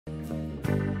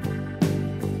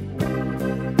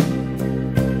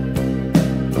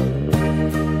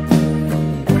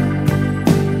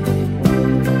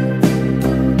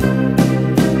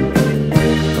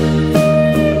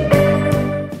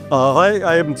Hi,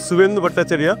 I am Suvendu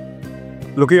Bhattacharya,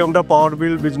 looking after Power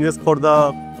Build business for the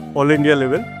all India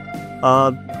level.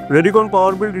 Redicon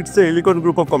Power Build, it's a Helicon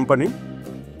group of company.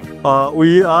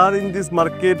 We are in this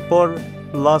market for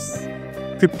last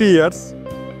 50 years.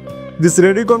 This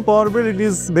Redicon Power Build, it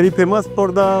is very famous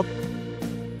for the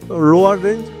lower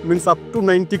range, means up to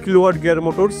 90 kilowatt gear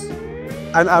motors,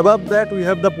 and above that we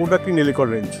have the product in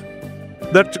Helicon range.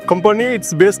 That company,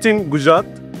 it's based in Gujarat.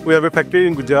 We have a factory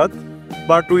in Gujarat,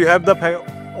 but we have the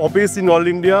office in all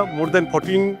India, more than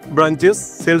 14 branches,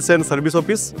 sales and service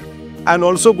office. And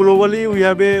also globally, we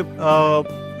have a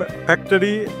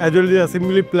factory as well as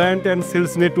assembly plant and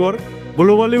sales network.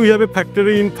 Globally, we have a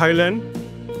factory in Thailand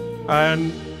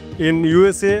and in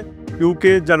USA,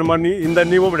 UK, Germany in the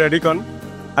name of Redicon.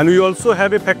 And we also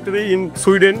have a factory in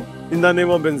Sweden in the name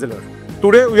of Benzeler.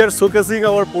 Today, we are showcasing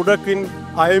our product in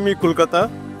IME Kolkata.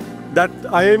 That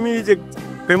IME is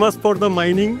famous for the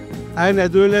mining and as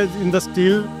well as in the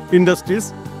steel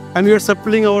industries. And we are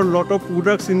supplying our lot of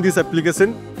products in this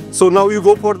application. So now you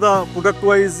go for the product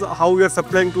wise, how we are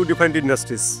supplying to different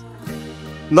industries.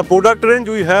 In the product range,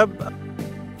 we have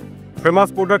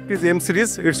famous product is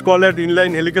M-Series. It's called as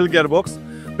Inline Helical Gearbox.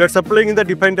 We are supplying in the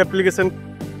different application,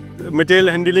 material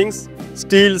handlings,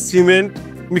 steel,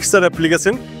 cement, mixer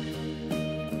application.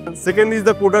 And second is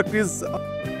the product is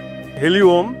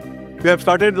Heli-WORM. We have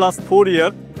started last 4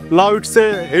 years. Now it's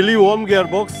a Heli-WORM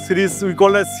Gearbox series, we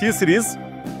call it C-Series.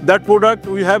 That product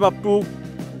we have up to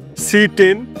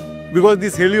C10, because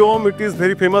this Heli-WORM, it is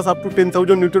very famous up to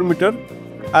 10,000 Newton meter.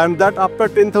 And that after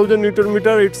 10,000 Newton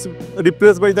meter, it's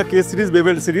replaced by the K-Series,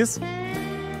 Bevel series.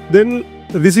 Then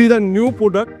this is a new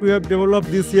product we have developed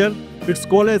this year. It's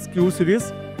called as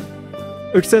Q-Series.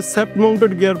 It's a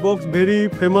shaft-mounted gearbox, very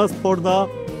famous for the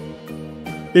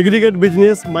aggregate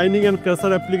business, mining and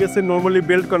crusher application, normally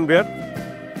belt conveyor.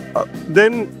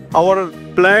 Then our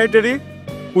planetary,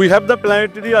 we have the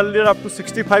planetary earlier up to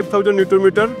 65,000 Newton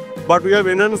meter, but we have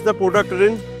enhanced the product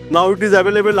range. Now it is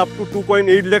available up to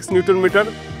 2.8 lakhs Newton meter.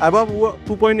 Above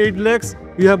 2.8 lakhs,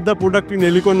 we have the product in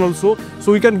Helicon also.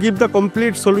 So we can give the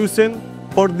complete solution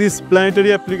for these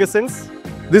planetary applications.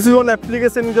 This is one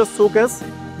application we just showcase.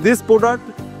 This product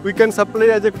we can supply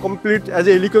as a complete, as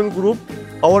a Helicon group.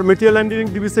 Our material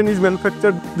handling division is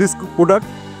manufactured this product,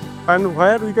 and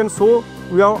where we can show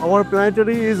our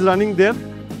planetary is running there.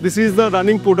 This is the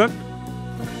running product.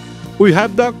 We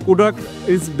have the product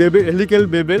is Helical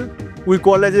Bevel. We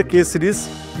call as a K-Series.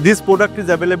 This product is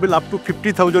available up to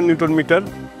 50,000 Newton meter,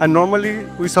 and normally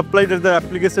we supply the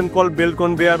application called belt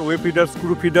conveyor, wave feeder,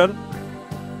 screw feeder.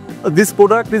 This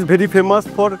product is very famous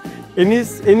for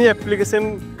any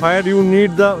application where you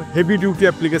need the heavy duty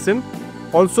application.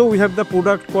 Also, we have the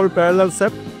product called parallel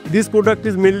shaft. This product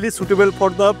is mainly suitable for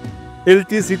the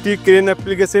LT/CT crane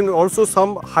application, also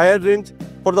some higher range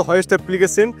for the hoist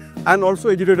application and also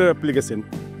agitator application.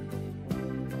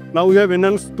 Now we have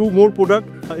enhanced two more products.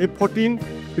 F14,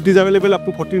 it is available up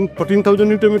to 14,000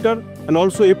 Newton meter, and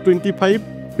also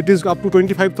F25, it is up to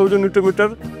 25,000 Newton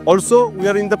meter. Also, we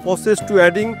are in the process to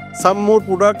adding some more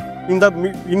product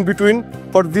in between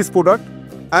for this product.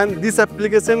 And this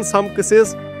application, some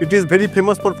cases, it is very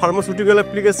famous for pharmaceutical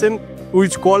application,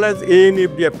 which call as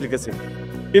ANFD application.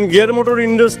 In gear motor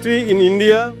industry in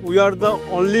India, we are the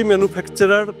only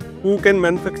manufacturer who can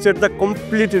manufacture the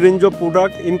complete range of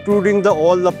product, including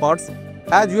all the parts.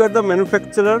 As we are the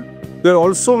manufacturer, we are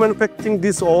also manufacturing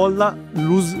all the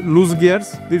loose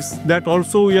gears. That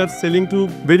also we are selling to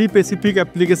very specific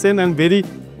application and very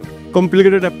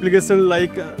complicated application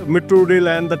like metro rail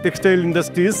and the textile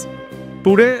industries.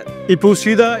 Today, if you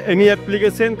see any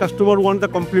application, customer want the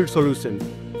complete solution.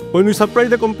 When we supply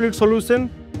the complete solution,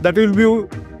 that will be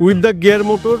with the gear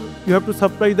motor, you have to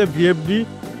supply the VFD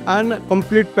and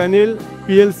complete panel,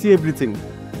 PLC, everything.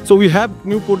 So we have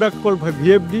new product called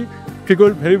VFD,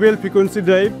 Variable Frequency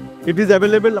Drive. It is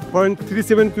available from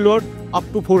 37 kilowatt up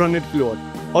to 400 kilowatt.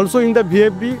 Also in the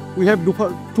VFD, we have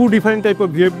two different type of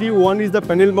VFD. One is the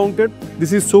panel mounted.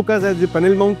 This is showcased as the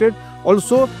panel mounted.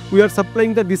 Also, we are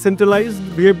supplying the decentralized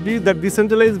VFD. That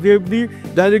decentralized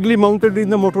VFD directly mounted in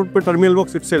the motor terminal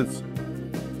box itself.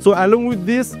 So along with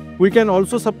this, we can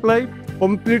also supply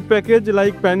complete package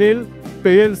like panel,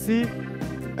 PLC.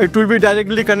 It will be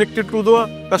directly connected to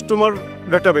the customer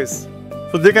database.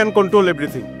 So they can control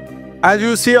everything. As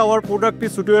you see, our product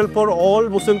is suitable for all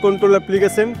motion control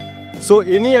application. So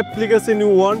any application you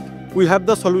want, we have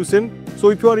the solution.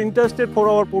 So if you are interested for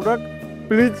our product,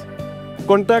 please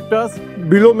contact us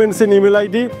below mentioned email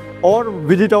ID or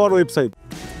visit our website.